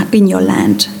in your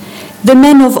land. The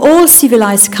men of all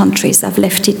civilized countries have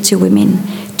left it to women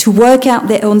to work out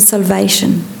their own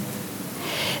salvation.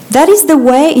 That is the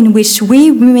way in which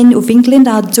we women of England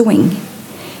are doing.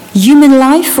 Human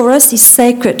life for us is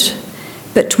sacred,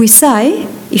 but we say,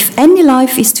 if any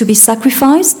life is to be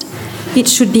sacrificed, it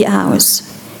should be ours.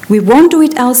 We won't do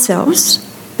it ourselves,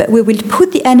 but we will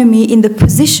put the enemy in the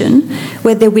position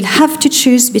where they will have to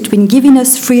choose between giving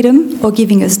us freedom or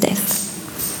giving us death.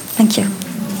 Thank you.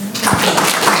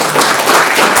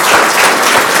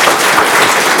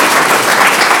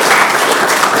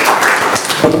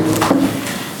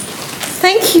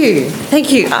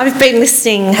 Thank you. I've been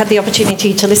listening, had the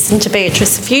opportunity to listen to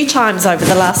Beatrice a few times over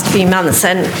the last few months,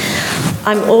 and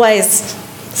I'm always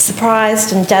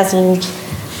surprised and dazzled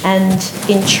and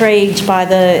intrigued by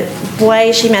the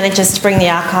way she manages to bring the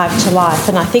archive to life.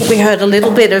 And I think we heard a little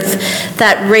bit of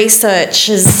that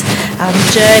researcher's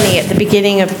journey at the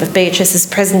beginning of Beatrice's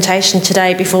presentation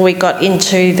today before we got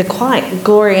into the quite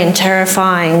gory and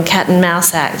terrifying Cat and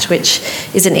Mouse Act, which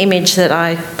is an image that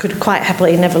I could quite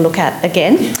happily never look at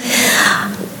again.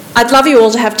 I'd love you all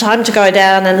to have time to go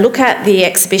down and look at the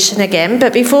exhibition again,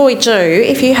 but before we do,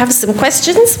 if you have some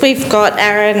questions, we've got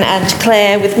Aaron and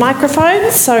Claire with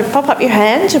microphones, so pop up your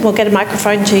hand and we'll get a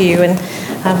microphone to you and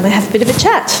we'll have a bit of a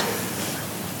chat.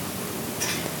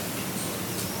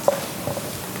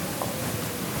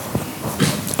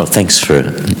 Well, thanks for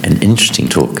an interesting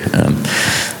talk.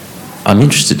 I'm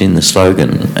interested in the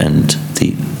slogan and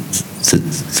the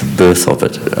birth of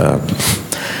it.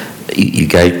 You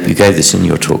gave this in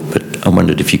your talk, but I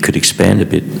wondered if you could expand a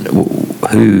bit.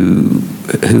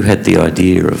 Who had the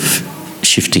idea of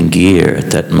shifting gear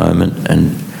at that moment?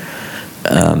 And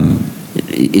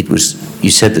it was, you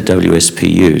said the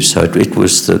WSPU, so it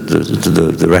was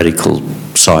the radical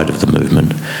side of the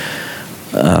movement.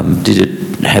 Did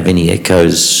it have any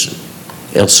echoes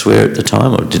elsewhere at the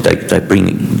time, or did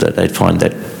they find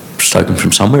that slogan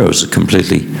from somewhere, or was it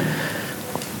completely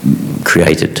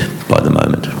created by the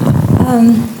moment?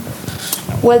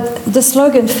 Well, the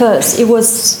slogan first, it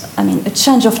was, a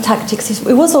change of tactics.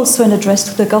 It was also an address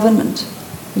to the government.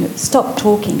 Stop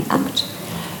talking, act.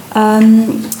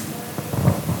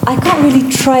 I can't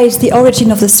really trace the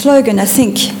origin of the slogan. I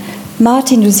think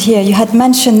Martin was here. You had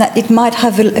mentioned that it might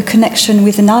have a connection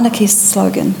with an anarchist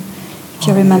slogan, if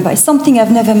you remember. It's something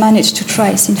I've never managed to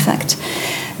trace, in fact.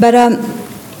 But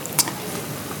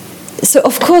so,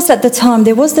 of course, at the time,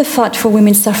 there was the fight for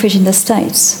women's suffrage in the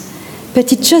States,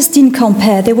 but it just didn't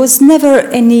compare. There was never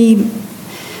any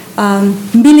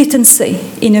militancy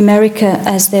in America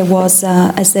as there was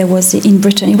in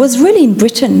Britain. It was really in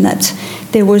Britain that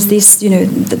there was this,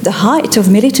 the height of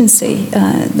militancy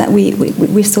that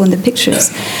we saw in the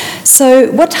pictures. So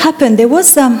what happened? There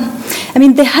was,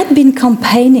 they had been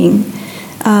campaigning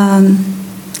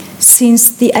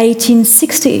since the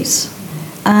 1860s.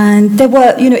 And there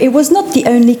were, it was not the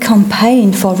only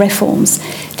campaign for reforms.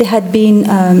 There had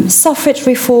been suffrage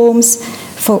reforms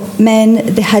for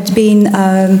men. There had been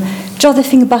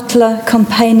Josephine Butler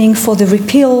campaigning for the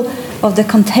repeal of the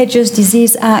Contagious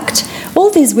Disease Act. All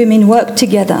these women worked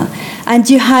together. And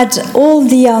you had all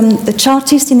the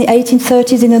Chartists in the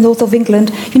 1830s in the north of England.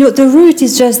 The route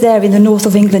is just there in the north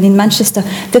of England, in Manchester.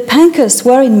 The Pankhursts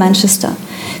were in Manchester.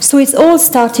 So it's all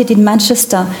started in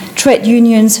Manchester. Trade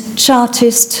unions,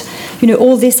 Chartists,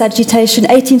 all this agitation.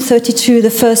 1832,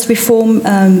 the first reform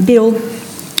bill,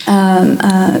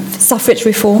 suffrage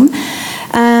reform.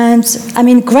 And,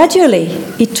 gradually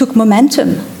it took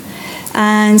momentum.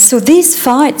 And so these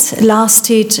fights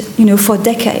lasted, for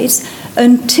decades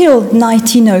until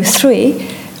 1903,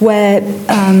 where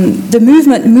the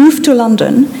movement moved to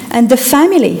London, and the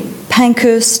family,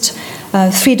 Pankhurst,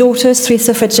 3 daughters, 3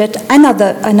 suffragettes, and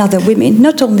other women,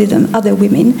 not only them, other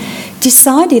women,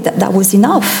 decided that was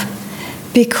enough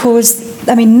because,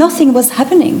 nothing was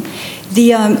happening.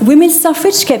 The women's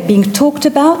suffrage kept being talked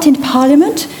about in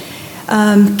Parliament.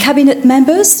 Cabinet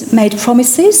members made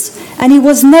promises, and it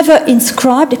was never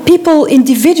inscribed. People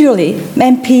individually,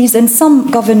 MPs and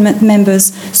some government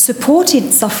members,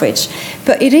 supported suffrage,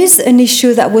 but it is an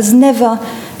issue that was never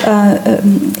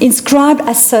inscribed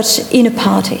as such in a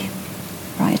party.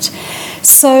 Right.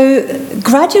 So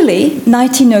gradually,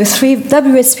 1903,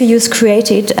 WSPU was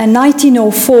created, and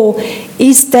 1904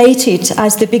 is dated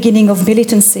as the beginning of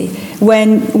militancy,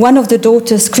 when one of the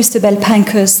daughters, Christabel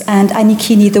Pankhurst, and Annie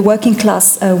Keeney, the working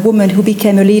class woman who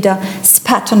became a leader,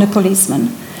 spat on a policeman,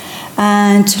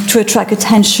 and to attract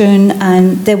attention,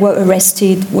 and they were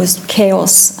arrested, was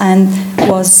chaos, and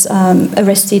was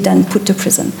arrested and put to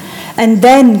prison. And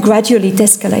then gradually it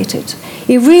escalated.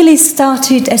 It really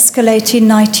started escalating in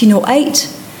 1908,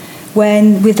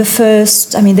 when with the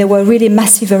first, there were really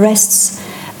massive arrests,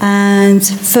 and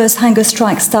first hunger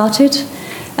strike started,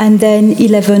 and then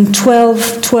 11,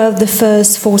 12, the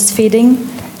first force feeding,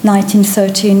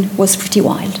 1913 was pretty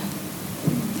wild.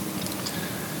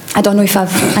 I don't know if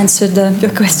I've answered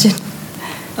your question.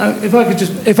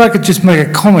 If I could just make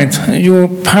a comment, your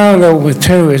parallel with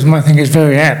terrorism, I think, is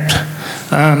very apt.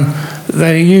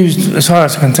 They used, as far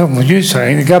as I can tell from what you're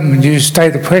saying, the government used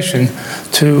state oppression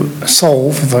to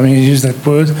solve, if I may use that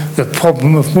word, the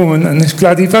problem of women and this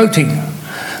bloody voting.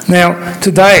 Now,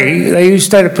 today, they use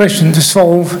state oppression to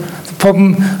solve the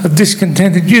problem of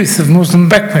discontented youth of Muslim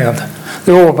background.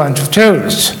 They're all a bunch of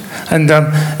terrorists. And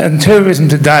terrorism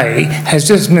today has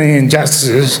just as many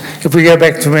injustices. If we go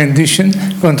back to rendition,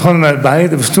 Guantanamo Bay,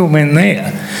 there were still men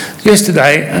there.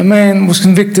 Yesterday, a man was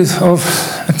convicted of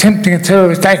attempting a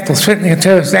terrorist act or threatening a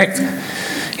terrorist act.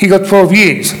 He got 12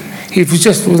 years. He was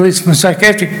just released from a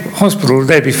psychiatric hospital the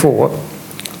day before.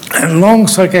 Had a long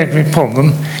psychiatric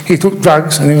problem. He took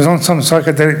drugs, and he was on some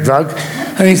psychedelic drug,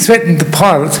 and he threatened the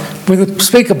pilot with a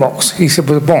speaker box. He said,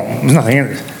 with a bomb. There was nothing in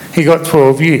it. He got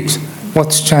 12 years.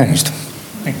 What's changed?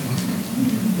 Thank you.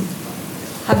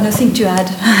 I have nothing to add.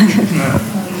 No.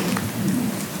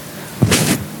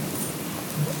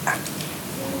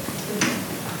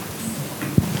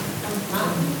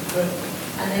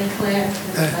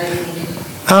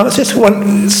 It's just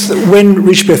when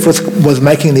Richbeth was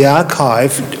making the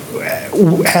archive,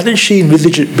 how did she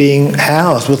envisage it being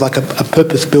housed? Was like a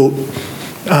purpose-built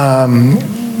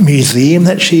museum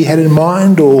that she had in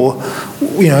mind, or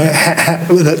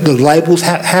the labels?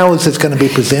 How is this going to be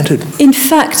presented? In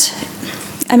fact,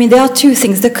 there are two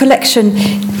things. The collection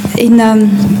in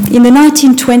the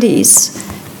 1920s,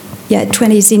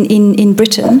 20s in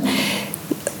Britain,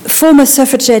 former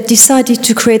suffragettes decided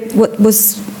to create what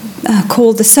was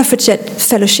called the Suffragette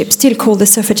Fellowship, still called the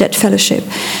Suffragette Fellowship.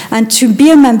 And to be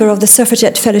a member of the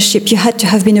Suffragette Fellowship, you had to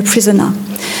have been a prisoner.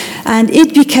 And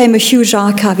it became a huge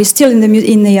archive. It's still in the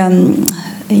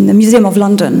Museum of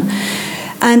London.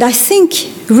 And I think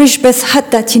Richbeth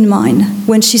had that in mind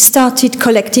when she started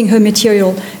collecting her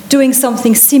material, doing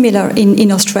something similar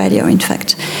in Australia, in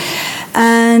fact.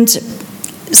 And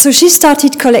so she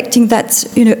started collecting that,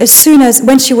 as soon as,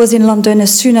 when she was in London,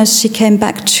 as soon as she came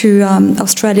back to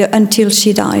Australia until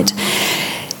she died.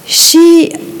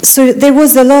 So there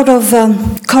was a lot of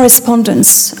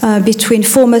correspondence between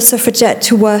former suffragettes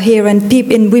who were here and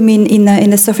women in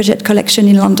the suffragette collection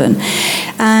in London.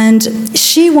 And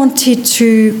she wanted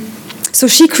to... So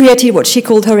she created what she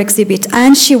called her exhibit,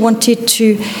 and she wanted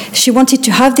to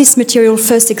have this material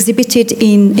first exhibited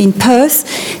in Perth.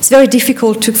 It's very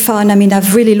difficult to find. I mean,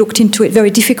 I've really looked into it. Very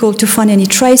difficult to find any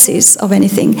traces of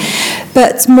anything.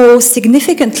 But more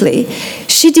significantly,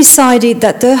 she decided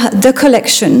that the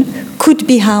collection could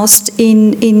be housed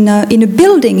in a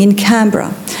building in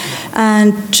Canberra.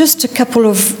 And just a couple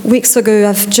of weeks ago,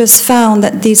 I've just found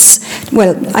that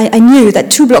I knew that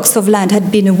 2 blocks of land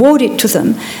had been awarded to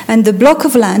them, and the block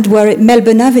of land were at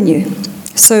Melbourne Avenue.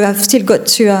 So I've still got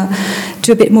to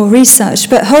do a bit more research.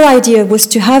 But her idea was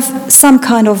to have some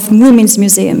kind of women's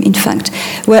museum, in fact,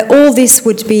 where all this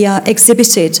would be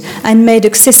exhibited and made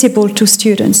accessible to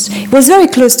students. It was very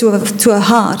close to her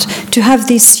heart to have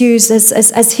this used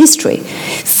as history.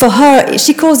 For her,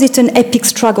 she calls it an epic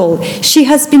struggle. She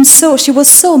was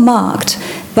so marked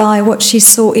by what she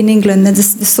saw in England and the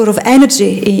sort of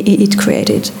energy it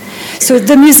created. So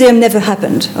the museum never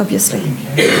happened, obviously.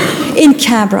 In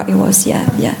Canberra it was, yeah.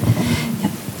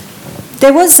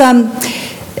 There was,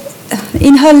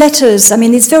 in her letters, I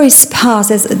mean, it's very sparse.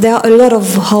 There are a lot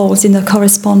of holes in the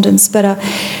correspondence, but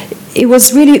it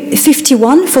was really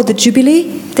 51 for the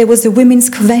Jubilee. There was a women's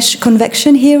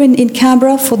convention here in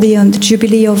Canberra for the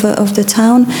Jubilee of the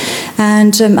town,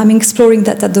 and I'm exploring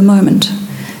that at the moment.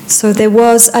 So there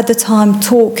was, at the time,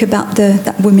 talk about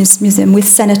that women's museum with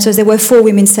senators. There were 4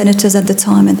 women senators at the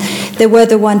time, and they were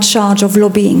the one charge of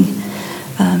lobbying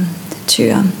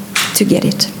to get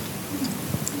it.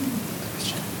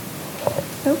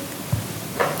 No?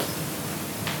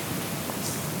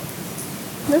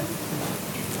 No?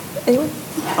 Anyone?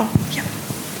 Oh, yeah.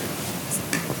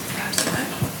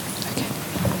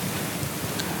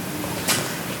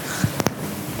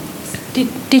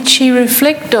 Did she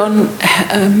reflect on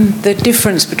the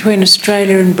difference between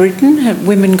Australia and Britain? Have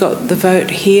women got the vote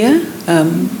here,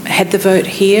 had the vote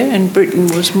here, and Britain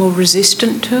was more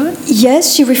resistant to it?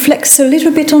 Yes, she reflects a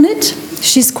little bit on it.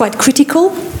 She's quite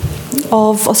critical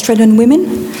of Australian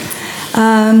women,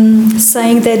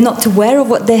 saying they're not aware of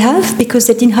what they have because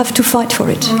they didn't have to fight for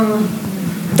it.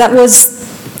 That was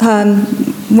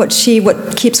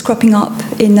what keeps cropping up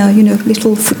in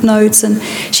little footnotes, and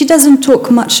she doesn't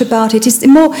talk much about it.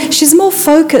 She's more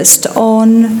focused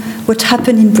on what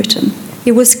happened in Britain.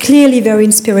 It was clearly very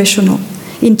inspirational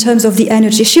in terms of the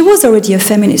energy. She was already a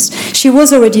feminist. She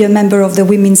was already a member of the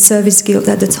Women's Service Guild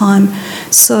at the time,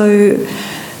 so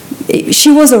she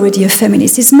was already a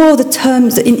feminist. It's more the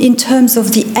terms in terms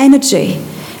of the energy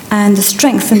and the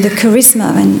strength and the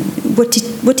charisma and what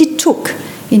it took,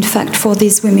 in fact, for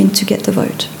these women to get the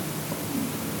vote.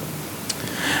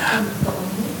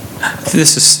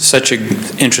 This is such an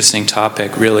interesting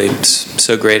topic, really. It's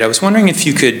so great. I was wondering if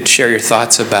you could share your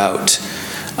thoughts about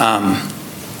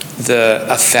the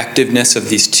effectiveness of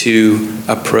these 2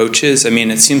 approaches. I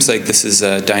mean, it seems like this is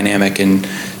a dynamic in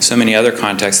so many other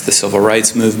contexts, the civil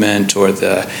rights movement or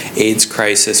the AIDS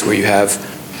crisis, where you have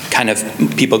kind of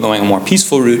people going a more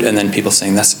peaceful route and then people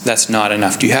saying that's not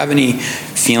enough. Do you have any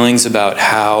feelings about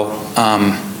how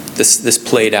this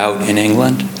played out in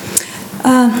England?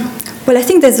 Well, I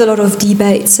think there's a lot of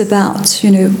debates about,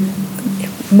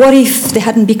 what if they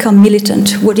hadn't become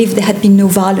militant? What if there had been no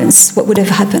violence? What would have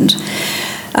happened?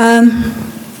 I'm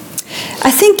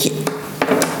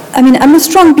a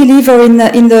strong believer in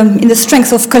the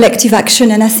strength of collective action,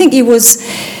 and I think it was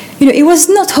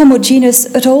not homogeneous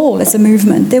at all as a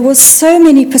movement. There was so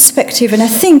many perspectives, and I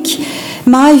think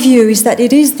my view is that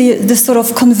it is the sort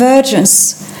of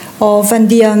convergence of and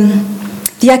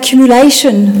the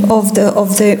accumulation of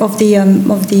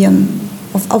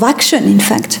action, in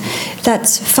fact, that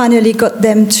finally got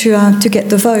them to get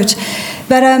the vote.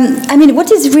 But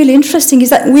what is really interesting is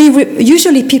that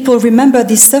usually people remember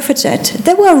these suffragettes.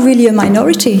 They were really a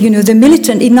minority. The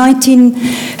militant in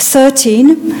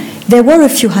 1913, there were a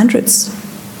few hundreds,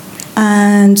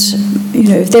 and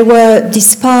they were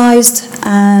despised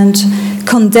and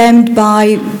condemned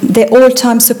by their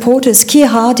all-time supporters. Keir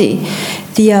Hardie,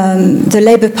 the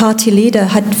Labour Party leader,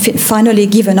 had finally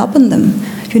given up on them,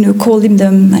 calling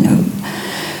them, I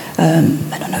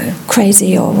don't know,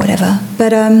 crazy or whatever.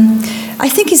 But I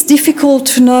think it's difficult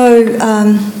to know.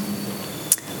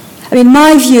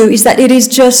 My view is that it is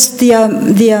just the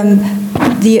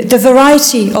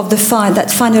variety of the fight that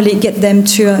finally get them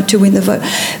to win the vote.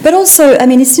 But also,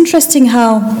 it's interesting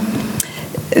how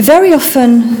very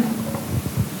often,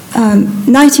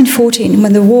 1914,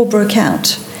 when the war broke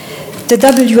out, the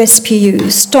WSPU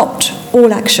stopped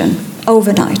all action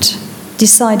overnight,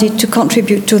 decided to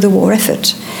contribute to the war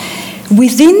effort.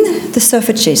 Within the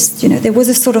suffragists, there was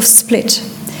a sort of split.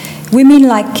 Women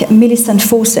like Millicent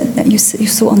Fawcett, that you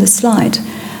saw on the slide,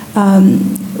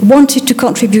 wanted to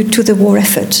contribute to the war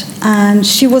effort, and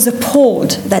she was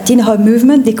appalled that in her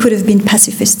movement they could have been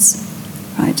pacifists.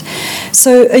 Right?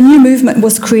 So a new movement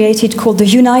was created called the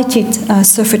United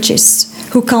Suffragists,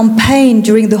 who campaigned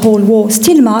during the whole war,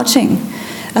 still marching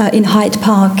in Hyde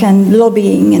Park and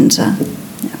lobbying and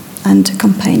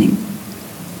campaigning.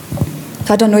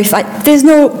 So I don't know there's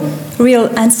no real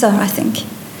answer, I think.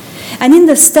 And in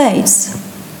the States,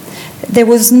 there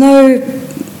was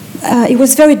it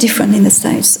was very different in the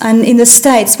States. And in the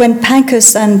States, when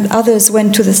Pankhurst and others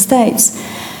went to the States,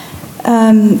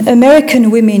 American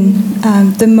women,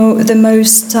 the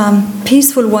most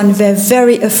peaceful ones, were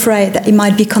very afraid that it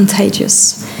might be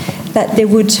contagious, that they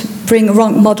would bring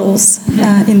wrong models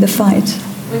in the fight.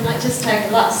 We might just take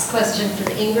a last question for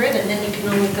the Ingrid, and then you can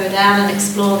all go down and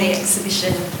explore the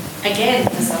exhibition again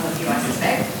for some of you, I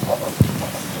suspect.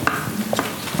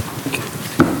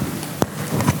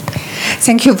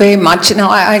 Thank you very much.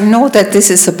 Now, I know that this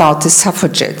is about the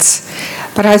suffragettes,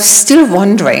 but I'm still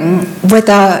wondering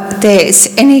whether there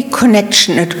is any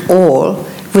connection at all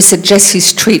with the Jessie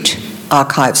Street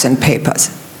archives and papers.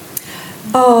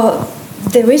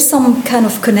 There is some kind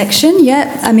of connection,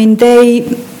 yeah.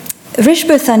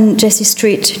 Richbeth and Jessie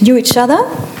Street knew each other,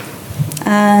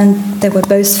 and they were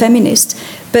both feminists,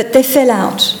 but they fell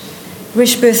out.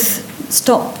 Richbeth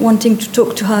stopped wanting to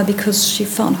talk to her because she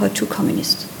found her too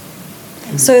communist.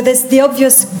 So there's the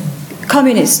obvious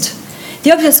communist.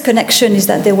 The obvious connection is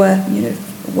that they were,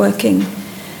 working,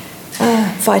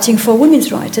 fighting for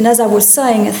women's rights. And as I was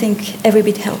saying, I think every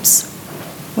bit helps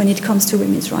when it comes to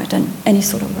women's rights and any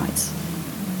sort of rights.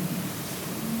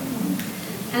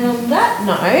 And on that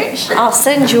note, I'll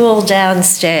send you all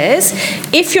downstairs.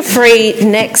 If you're free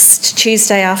next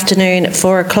Tuesday afternoon at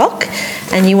 4 o'clock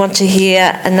and you want to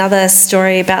hear another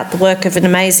story about the work of an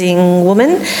amazing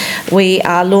woman, we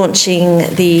are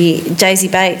launching the Daisy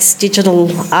Bates Digital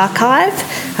Archive.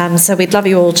 So we'd love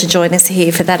you all to join us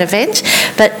here for that event.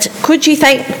 But could you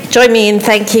join me in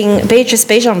thanking Beatrice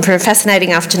Bijon for a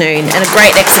fascinating afternoon and a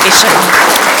great exhibition.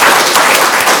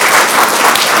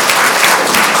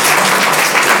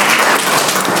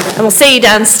 And we'll see you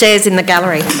downstairs in the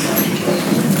gallery.